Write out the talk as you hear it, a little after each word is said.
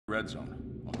Red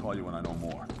Zone. I'll call you when I know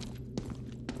more.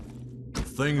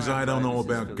 Things I don't know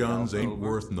about guns ain't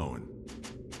worth knowing.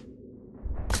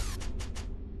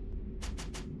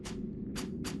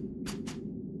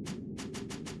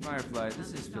 Firefly,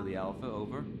 this is Philly Alpha,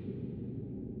 over.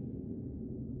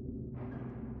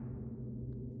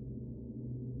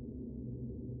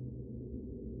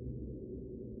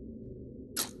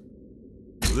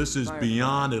 This is Firefly,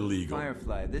 beyond illegal.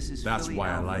 Firefly, this is That's Philly why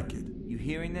I Alpha. like it. You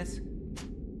hearing this?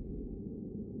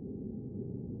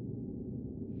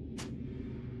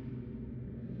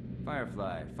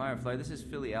 Firefly, Firefly, this is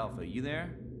Philly Alpha. You there?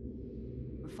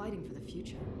 We're fighting for the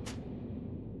future.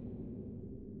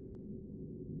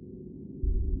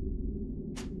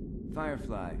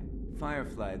 Firefly,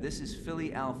 Firefly, this is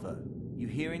Philly Alpha. You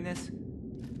hearing this?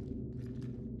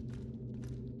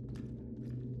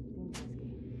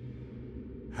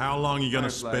 How long you gonna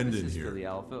Firefly, spend this in is here? Philly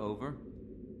Alpha, over.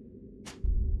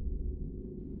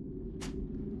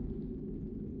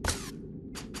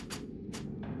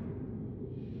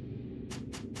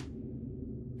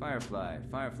 Firefly,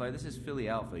 Firefly, this is Philly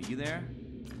Alpha. You there?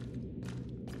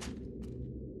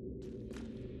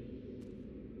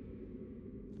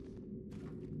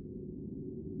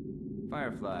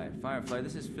 Firefly, Firefly,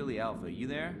 this is Philly Alpha. You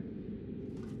there?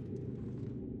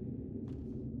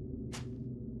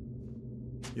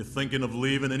 You thinking of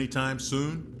leaving anytime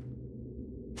soon?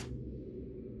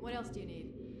 What else do you need?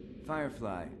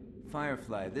 Firefly,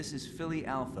 Firefly, this is Philly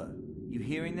Alpha. You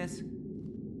hearing this?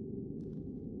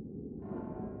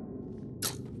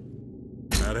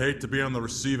 I'd hate to be on the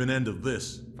receiving end of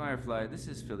this. Firefly, this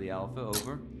is Philly Alpha,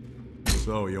 over.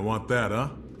 So, you want that,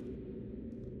 huh?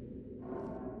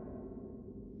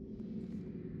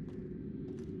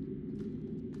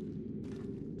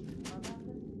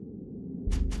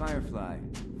 Firefly,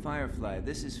 Firefly,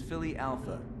 this is Philly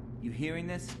Alpha. You hearing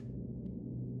this?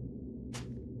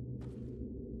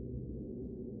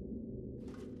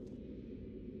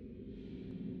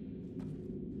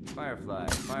 Firefly,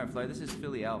 Firefly, this is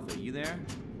Philly Alpha. You there?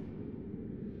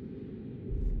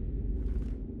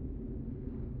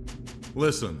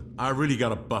 Listen, I really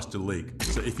gotta bust a leak,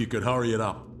 so if you could hurry it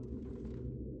up.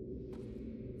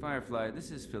 Firefly,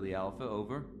 this is Philly Alpha,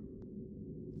 over.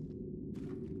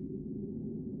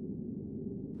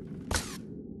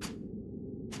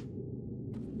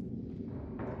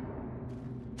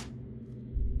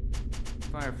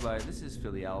 Firefly, this is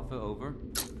Philly Alpha, over.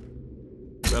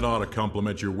 That ought to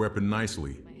complement your weapon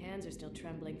nicely. My hands are still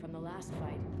trembling from the last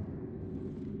fight.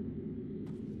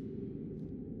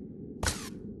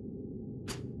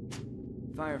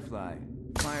 Firefly,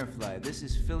 Firefly, this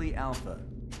is Philly Alpha.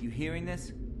 You hearing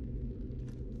this?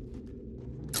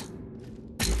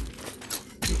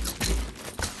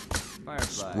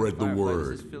 Firefly, Spread the Firefly,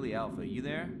 word. This is Philly Alpha. You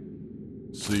there?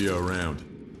 See you around.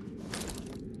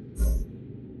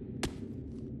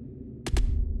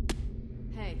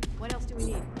 Hey, what else do we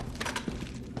need?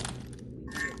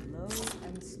 We do it low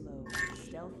and slow.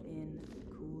 Stealth in,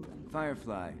 cool and...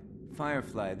 Firefly,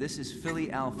 Firefly, this is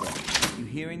Philly Alpha. You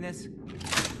hearing this?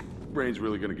 Brain's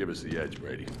really gonna give us the edge,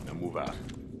 Brady. Now move out.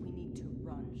 We need to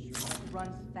run.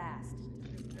 Run fast.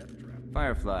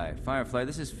 Firefly, Firefly,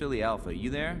 this is Philly Alpha. You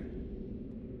there?